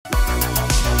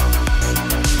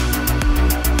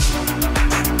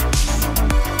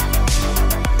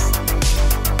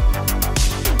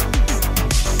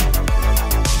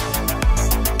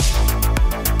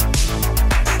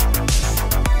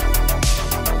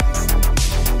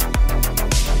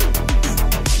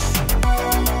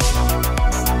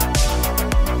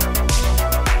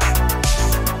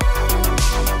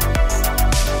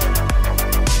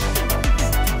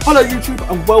Hello YouTube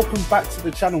and welcome back to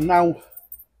the channel. Now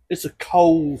it's a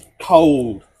cold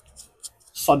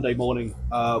Sunday morning.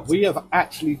 We have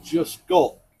actually just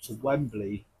got to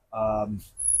Wembley.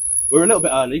 We're a little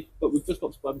bit early, but we've just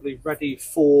got to Wembley ready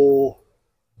for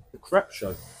the Crepe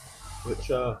show, which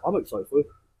I'm excited for.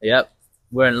 Yep,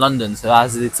 we're in London, so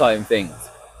that's the exciting thing.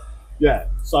 Yeah,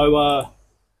 so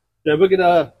yeah,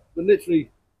 we're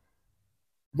literally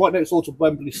right next door to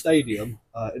Wembley Stadium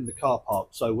in the car park.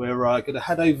 So we're going to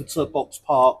head over to Box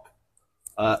Park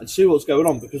and see what's going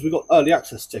on, because we've got early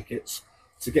access tickets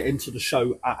to get into the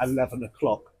show at 11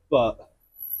 o'clock, but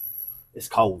it's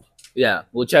cold. Yeah,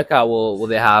 we'll check out what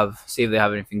they have, see if they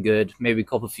have anything good, maybe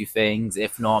cop a few things.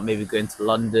 If not, maybe go into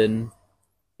London.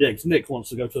 Yeah, because Nick wants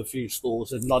to go to a few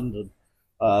stores in London,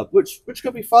 which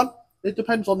could be fun. It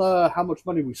depends on how much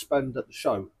money we spend at the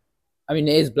show. I mean,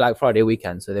 it is Black Friday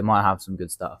weekend, so they might have some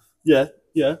good stuff. Yeah,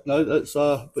 no, that's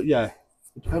but yeah,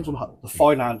 it depends on the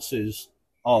finances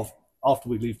of after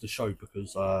we leave the show,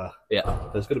 because yeah,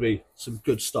 there's going to be some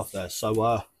good stuff there. So,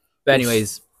 but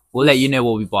anyways, we'll let you know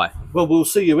what we buy. Well, we'll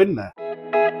see you in there.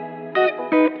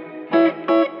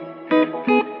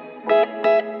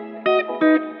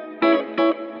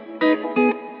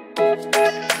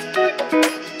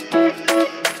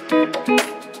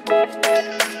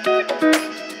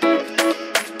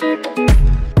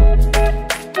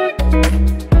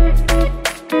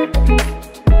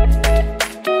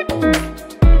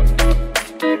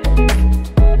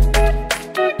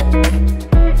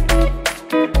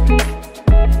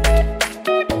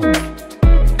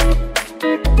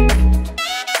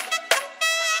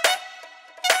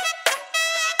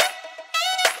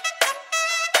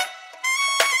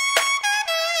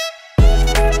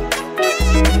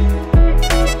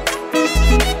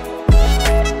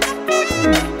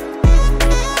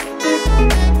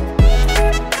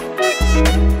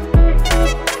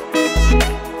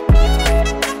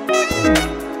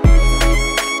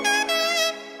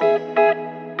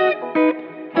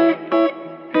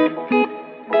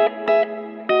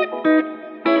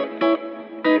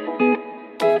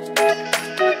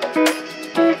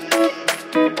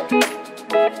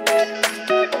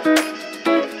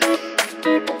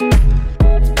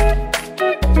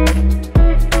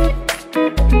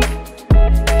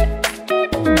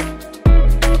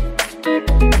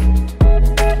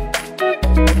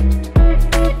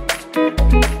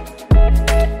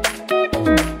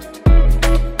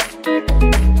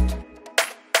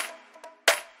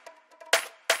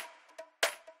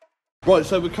 Right,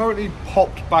 so we're currently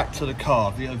popped back to the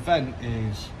car. The event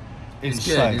is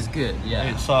insane. It's good,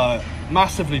 yeah. It's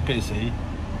massively busy.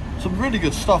 Some really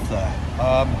good stuff there.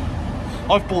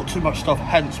 I've bought too much stuff,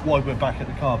 hence why we're back at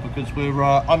the car, because we're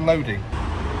unloading.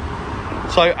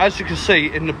 So as you can see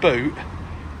in the boot,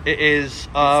 it is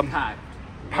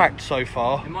packed so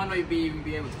far. It might not even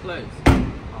be able to close.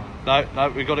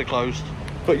 No, we got it closed.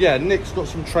 But yeah, Nick's got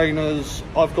some trainers,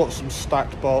 I've got some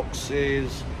stacked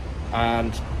boxes,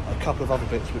 and a couple of other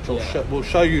bits which we'll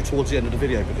show you towards the end of the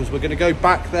video, because we're going to go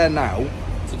back there now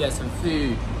to get some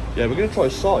food. Yeah, we're going to try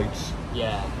sides.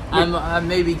 Yeah, and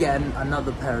maybe get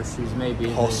another pair of shoes, maybe.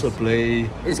 Possibly.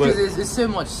 It's because there's so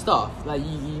much stuff. Like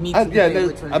you need to know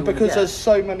which ones and because there's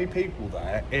so many people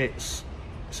there, it's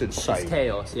insane. It's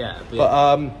chaos, yeah.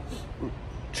 But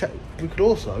we could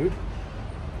also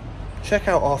check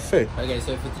out our fit. Okay,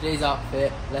 so for today's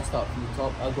outfit, let's start from the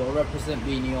top. I've got a Represent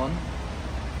beanie on.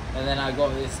 And then I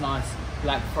got this nice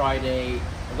Black Friday.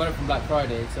 I got it from Black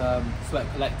Friday. It's Sweat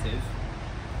Collective.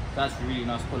 That's really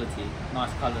nice quality,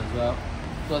 nice colour as well.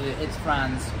 Got the It's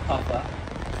Franz puffer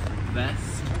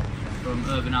vest from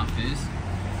Urban Outfitters.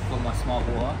 Got my Smart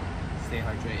Water, stay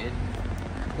hydrated.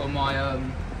 Got my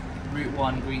Route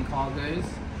 1 green cargos,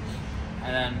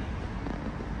 and then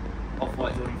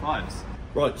Off-White Jordan 5s.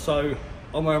 Right, so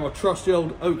I'm wearing my trusty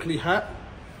old Oakley hat.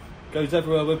 Goes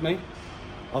everywhere with me.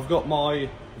 I've got my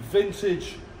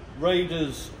vintage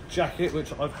Raiders jacket,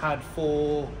 which I've had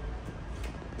for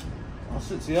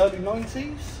since the early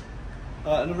 90s.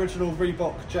 An original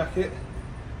Reebok jacket,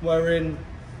 wearing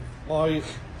my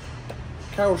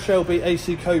Carol Shelby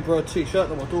AC Cobra t-shirt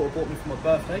that my daughter bought me for my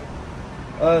birthday.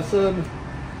 Some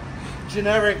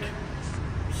generic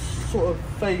sort of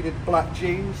faded black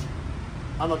jeans,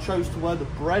 and I chose to wear the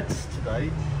Breads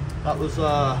today. That was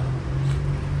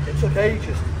it took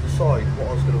ages to decide what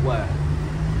I was going to wear,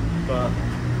 but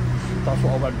that's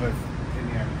what I went with in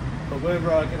the end. But we're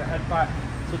going to head back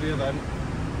to the event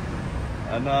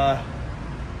and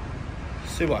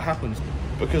see what happens,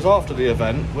 because after the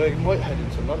event we might head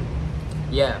into London.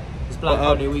 Yeah, it's Black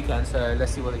Friday weekend, so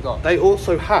let's see what they got. They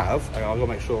also have, hang on, I've got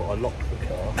to make sure I lock the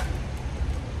car.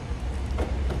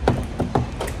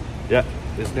 Yeah,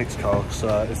 is Nick's car,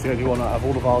 so it's the only one out of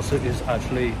all of ours that is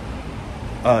actually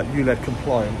ULED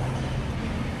compliant.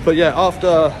 But yeah,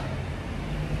 after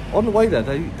on the way there,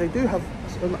 they do have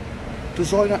some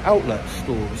designer outlet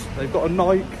stores. They've got a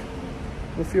Nike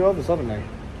and a few others, haven't they?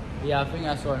 Yeah, I think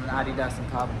I saw an Adidas and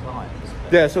Calvin Klein.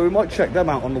 Yeah, so we might check them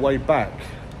out on the way back.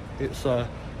 It's a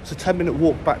 10-minute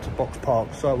walk back to Box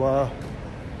Park, so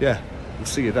yeah, we'll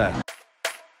see you there.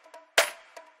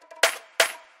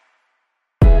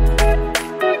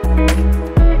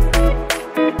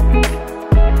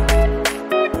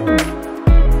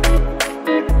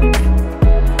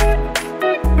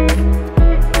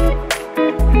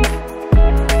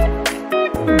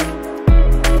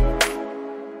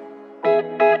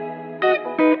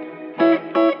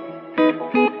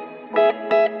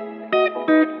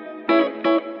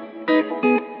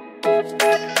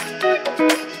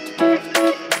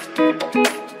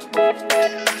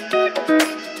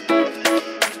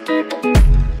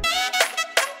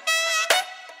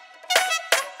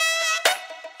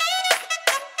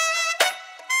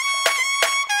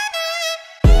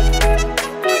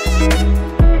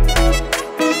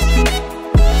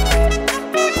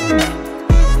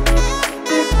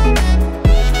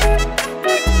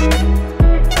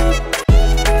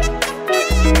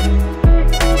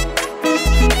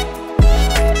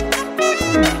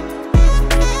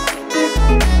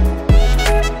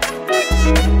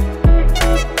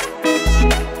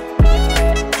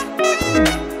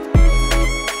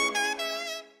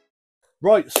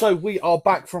 Right, so we are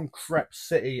back from Crepe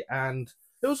City, and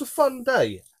it was a fun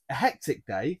day, a hectic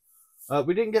day.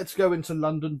 We didn't get to go into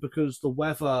London because the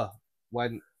weather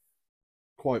went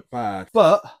quite bad.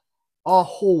 But our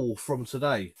haul from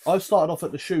today, I started off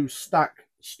at the shoe stack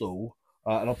stall,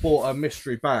 and I bought a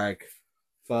mystery bag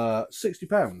for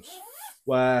 £60,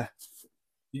 where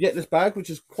you get this bag, which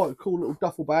is quite a cool little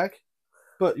duffel bag,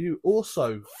 but you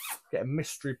also get a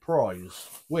mystery prize,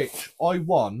 which I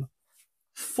won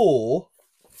 4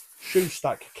 shoe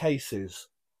stack cases,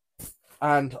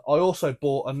 and I also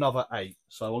bought another 8,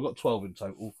 so I got 12 in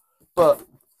total. But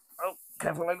oh,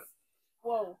 careful!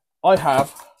 Whoa! I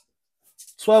have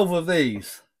 12 of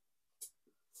these,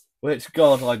 which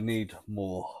God, I need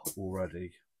more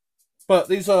already. But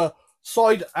these are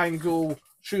side angle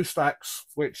shoe stacks,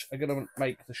 which are going to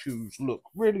make the shoes look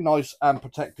really nice and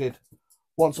protected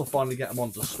once I finally get them on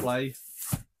display.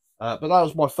 But that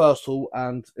was my first haul,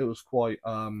 and it was quite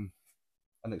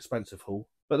an expensive haul.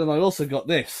 But then I also got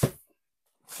this.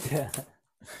 Yeah.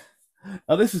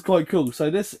 Now this is quite cool.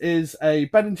 So this is a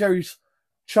Ben & Jerry's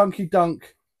Chunky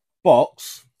Dunk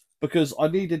box, because I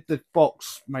needed the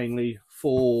box mainly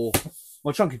for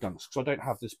my Chunky Dunks, because I don't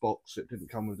have this box. It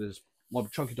didn't come with this. My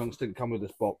Chunky Dunks didn't come with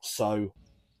this box, so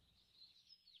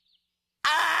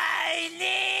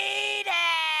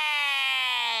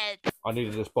I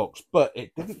needed this box, but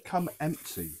it didn't come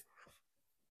empty.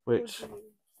 Which,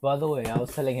 by the way, I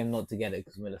was telling him not to get it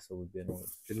because Melissa would be annoyed.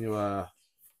 Can you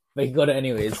But he got it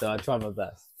anyway, so I tried my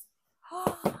best.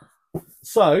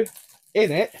 So,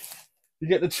 in it, you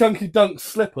get the Chunky Dunk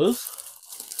slippers.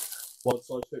 One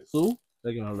size fits all.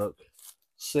 They're gonna look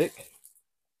sick.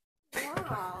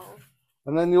 Wow.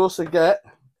 And then you also get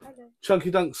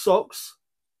Chunky Dunk socks,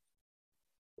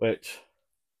 which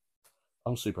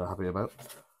I'm super happy about.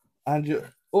 And you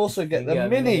also get the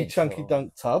mini Chunky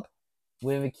Dunk tub.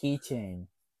 With a keychain.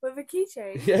 With a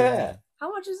keychain? Yeah.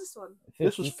 How much is this one?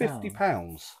 This was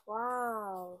 £50.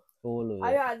 Wow. All of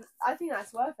it. I think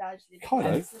that's worth it, actually. Kind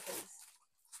of.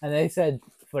 And they said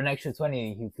for an extra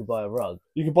 20 you could buy a rug.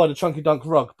 You could buy the Chunky Dunk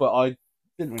rug, but I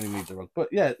didn't really need the rug. But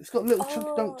yeah, it's got a little Chunky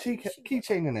Dunk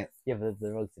keychain in it. Yeah, but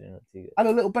the rugs didn't look too good. And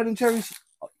a little Ben & Jerry's.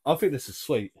 I think this is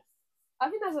sweet. I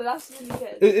think that's really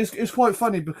good. It's quite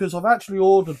funny because I've actually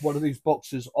ordered one of these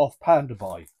boxes off Panda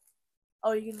Buy.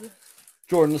 Oh, you can...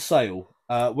 During the sale,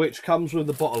 which comes with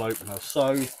the bottle opener.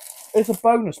 So it's a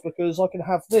bonus because I can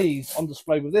have these on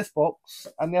display with this box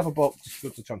and the other box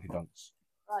with the Chunky Dunks.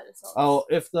 Right, that's not... Oh,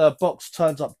 if the box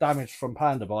turns up damaged from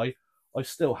Panda Buy, I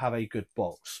still have a good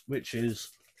box, which is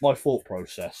my thought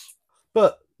process.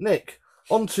 But Nick,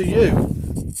 on to you.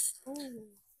 Ooh.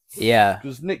 Yeah.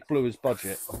 Because Nick blew his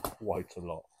budget quite a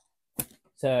lot.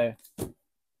 So,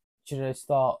 should I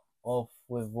start off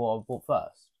with what I bought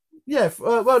first? Yeah,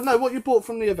 well, no, what you bought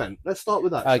from the event. Let's start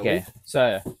with that. Okay,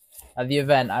 so at the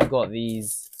event I got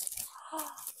these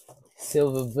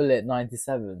Silver Bullet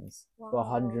 97s for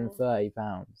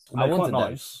 £130. I wanted them.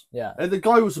 Nice. Yeah. And the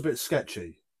guy was a bit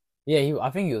sketchy. Yeah, I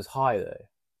think he was high though.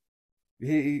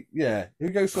 He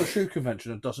goes to a shoe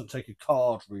convention and doesn't take a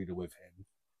card reader with him.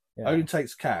 Yeah. Only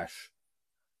takes cash.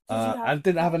 and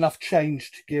didn't have enough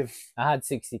change to give. I had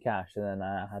 60 cash, and then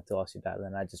I had to ask your dad, and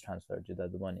then I just transferred your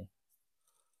dad the money.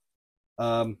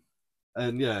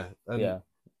 And yeah, These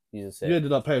you are sick.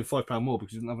 ended up paying £5 more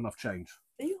because you didn't have enough change.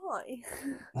 Are you high?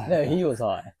 No, he was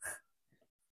high.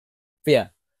 But yeah,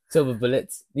 silver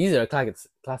bullets. These are a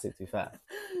classic, to be fair.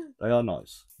 They are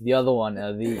nice. The other one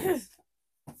are these.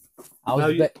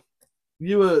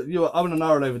 You were umming and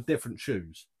ahhing over different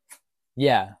shoes.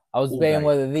 Yeah, I was All debating day.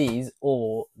 whether these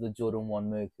or the Jordan 1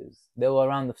 Mochas. They were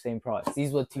around the same price.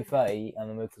 These were $230 and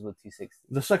the Mochas were $260.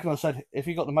 The second I said, if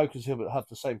you got the Mochas here but have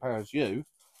the same pair as you,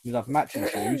 you'd have matching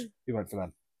shoes, you went for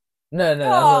them. No,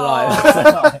 that's a lie. That's a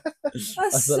lie. That's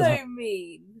That's so a lie.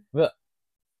 mean. But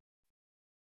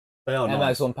They are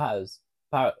nice. MX1 Patters.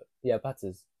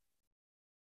 Patters.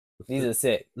 These are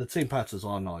sick. The Team Patters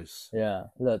are nice. Yeah.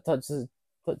 Look, touch them.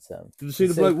 Did you see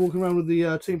the bloke walking around with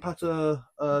the Team Patter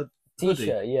T-shirt,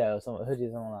 hoodie? yeah, or something, hoodie,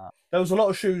 something like that. There was a lot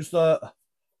of shoes that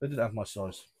they didn't have my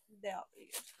size. They are really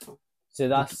good. So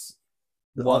that's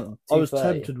I one. was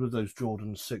 230. tempted with those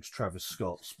Jordan 6 Travis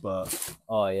Scotts, but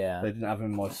Oh yeah, they didn't have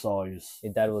them in my size.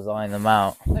 your dad was eyeing them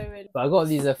out. Oh, really? But I got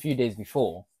these a few days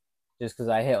before, just because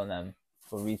I hit on them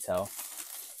for retail.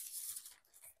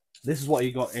 This is what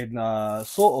you got in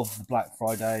sort of Black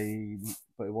Friday,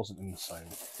 but it wasn't in the sale.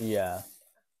 Yeah,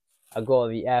 I got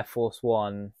the Air Force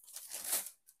One.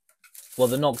 Well,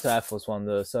 the Nocta Air Force One,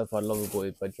 the Certified Lover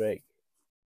Boy by Drake.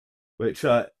 Which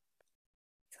It's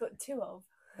got 2 of.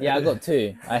 Yeah, I got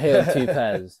 2. I hit on 2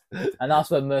 pairs, and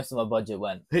that's where most of my budget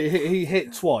went. he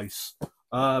hit twice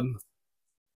on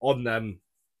them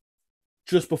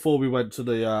just before we went to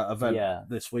the event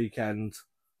this weekend.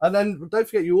 And then don't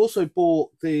forget, you also bought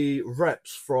the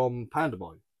reps from Panda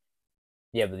Boy.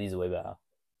 Yeah, but these are way better.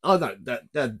 Oh no,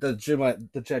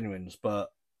 the genuines.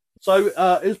 But so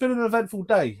it's been an eventful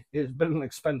day. It's been an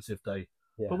expensive day,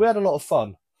 Yeah. but we had a lot of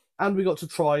fun, and we got to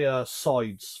try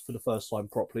sides for the first time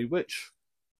properly, which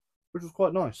was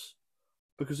quite nice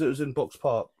because it was in Box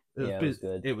Park. It was Yeah, it busy. was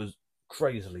good. It was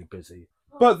crazily busy.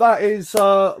 But that is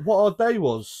what our day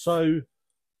was. So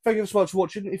thank you so much for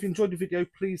watching. If you enjoyed the video,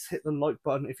 please hit the like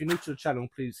button. If you're new to the channel,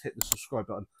 please hit the subscribe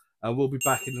button. And we'll be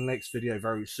back in the next video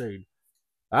very soon.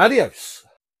 Adios.